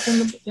question that's in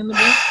the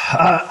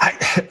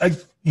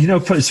book? You know,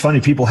 it's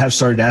funny. People have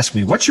started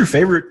asking me, "What's your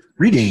favorite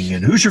reading?"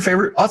 and "Who's your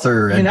favorite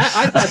author?" And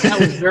I thought that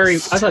was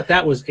I thought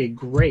that was a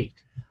great.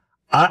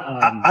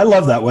 I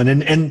love that one.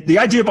 And the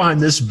idea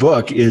behind this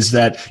book is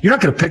that you're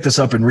not going to pick this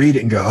up and read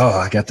it and go, "Oh,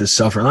 I got this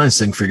self-reliance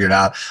thing figured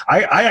out."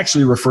 I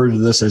actually refer to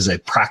this as a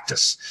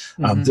practice.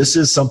 This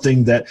is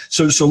something that,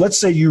 so let's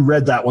say you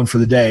read that one for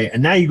the day,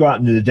 and now you go out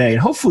into the day,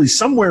 and hopefully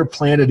somewhere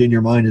planted in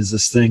your mind is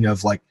this thing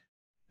of like,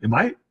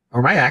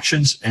 are my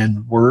actions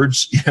and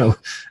words, you know,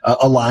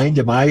 aligned?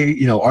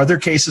 Are there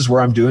cases where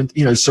I'm doing,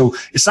 you know, so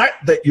it's not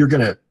that you're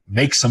going to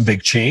make some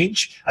big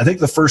change. I think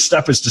the first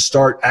step is to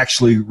start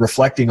actually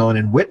reflecting on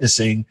and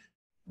witnessing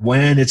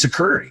when it's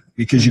occurring,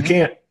 because you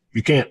can't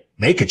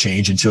make a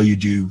change until you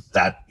do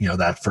that, you know,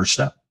 that first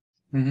step.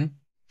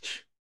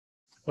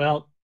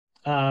 Well,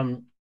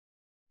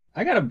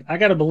 I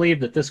gotta believe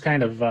that this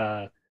kind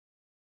of,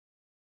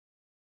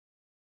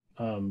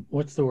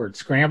 what's the word?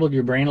 Scrambled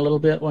your brain a little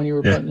bit when you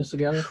were putting this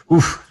together?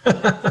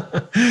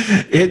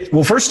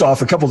 Well, first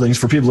off, a couple things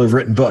for people who have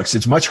written books.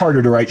 It's much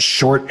harder to write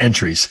short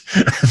entries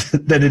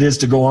than it is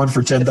to go on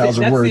for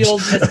 10,000 words.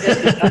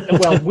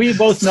 Well, we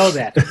both know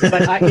that.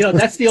 But, you know,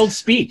 that's the old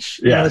speech.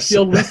 You know, it's the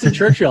old Winston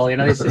Churchill. You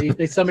know,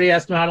 somebody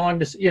asked him how long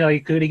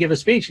could he give a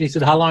speech? And he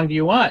said, "How long do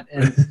you want?"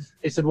 And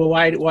they said, "Well,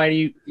 why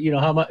do you know,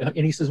 how much?" And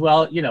he says,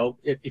 "Well, you know,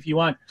 if you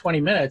want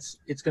 20 minutes,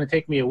 it's going to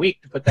take me a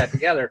week to put that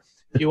together.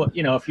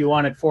 If you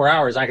wanted 4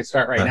 hours, I could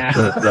start right now."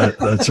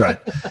 That's right.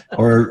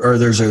 Or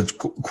there's a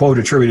quote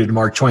attributed to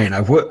Mark Twain: I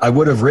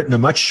would have written a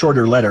much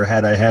shorter letter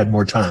had I had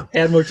more time.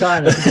 Had more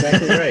time. That's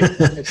exactly right.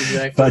 That's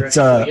exactly right.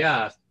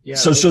 Yeah.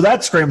 So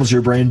that scrambles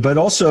your brain, but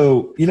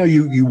also, you know,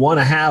 you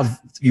want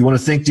to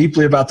think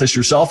deeply about this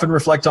yourself and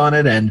reflect on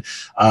it. And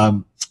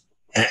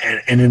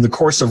in the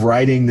course of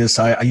writing this,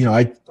 I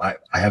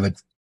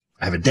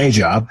have a day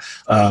job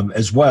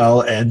as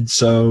well, and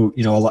so,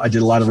 you know, I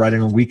did a lot of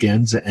writing on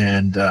weekends,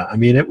 and I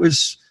mean, it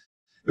was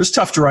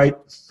tough to write.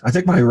 I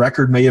think my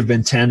record may have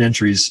been 10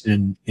 entries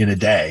in a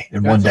day,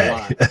 one day.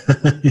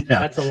 Yeah,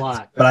 that's a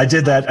lot. But I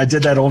did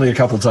that only a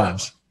couple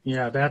times.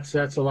 Yeah, that's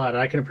a lot.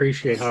 I can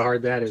appreciate how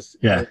hard that is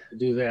to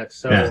do that.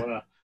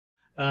 So,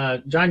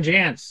 John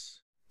Jantsch,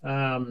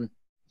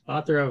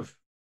 author of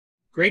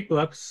great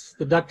books: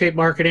 The Duct Tape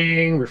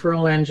Marketing,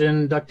 Referral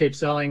Engine, Duct Tape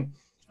Selling.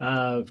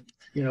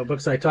 You know,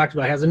 books I talked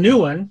about, has a new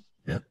one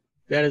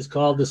that is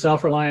called The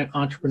Self-Reliant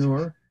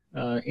Entrepreneur.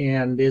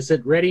 And is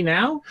it ready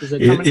now? Is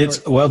it coming?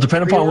 Well,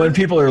 depending upon when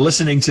people are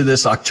listening to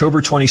this,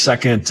 October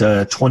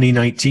 22nd,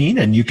 2019,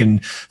 and you can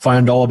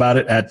find all about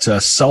it at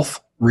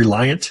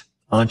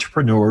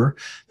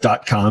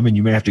selfreliantentrepreneur.com, and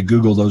you may have to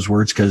Google those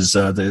words because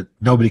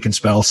nobody can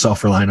spell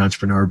self-reliant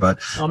entrepreneur, but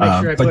I'll make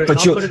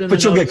sure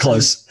you'll get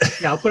close.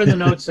 I'll put it in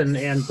the notes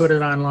and put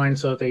it online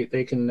so they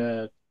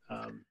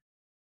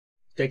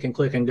can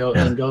click and go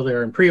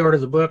there and pre-order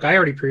the book. I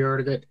already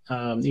pre-ordered it,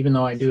 even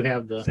though I do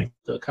have the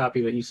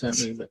copy that you sent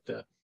me. But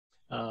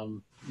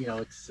you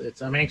know,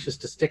 I'm anxious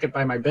to stick it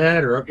by my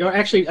bed, or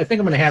actually, I think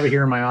I'm going to have it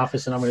here in my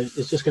office, and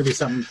it's just going to be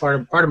something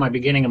part of my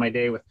beginning of my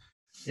day with,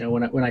 you know,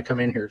 when I come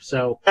in here.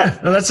 So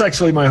that's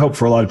actually my hope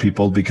for a lot of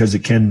people, because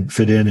it can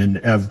fit in,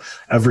 and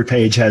every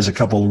page has a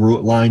couple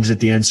lines at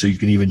the end, so you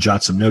can even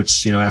jot some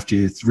notes, you know, after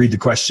you read the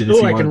question. If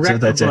you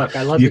want. That's it.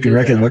 I love you can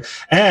wreck the book.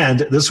 And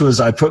this was,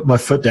 I put my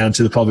foot down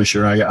to the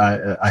publisher.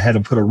 I had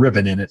him put a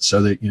ribbon in it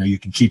so that, you know, you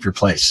can keep your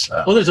place.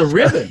 There's a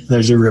ribbon.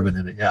 There's a ribbon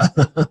in it. Yeah.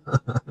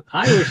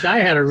 I wish I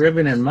had a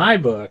ribbon in my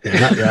book.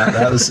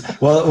 That was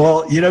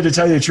well. You know, to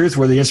tell you the truth,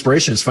 where the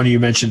inspiration is funny. You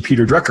mentioned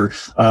Peter Drucker,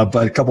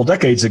 but a couple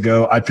decades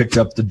ago, I picked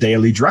up the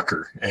Daily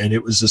Drucker, and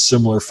it was a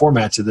similar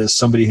format to this.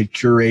 Somebody had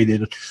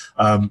curated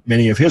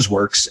many of his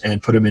works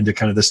and put them into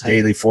kind of this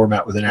daily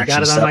format with an action. I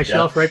got it on my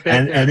shelf right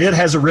back there. And it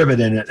has a ribbon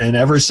in it. And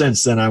ever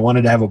since then, I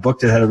wanted to have a book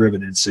that had a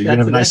ribbon in it. So you're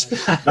gonna have a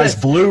nice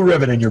blue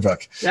ribbon in your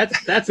book.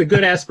 That's a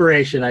good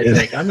aspiration, I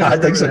think. I'm going to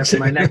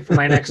remember that for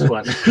my next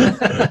one.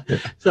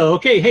 So,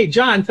 okay, hey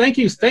John, thank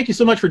you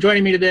so much for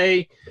joining me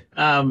today.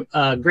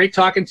 Great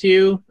talking to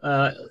you.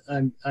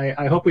 And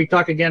I hope we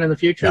talk again in the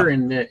future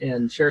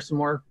and share some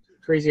more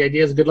crazy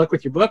ideas. Good luck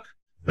with your book.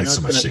 Thanks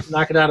so much, Steve.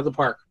 Knock it out of the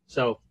park.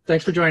 So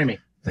thanks for joining me.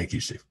 Thank you,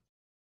 Steve.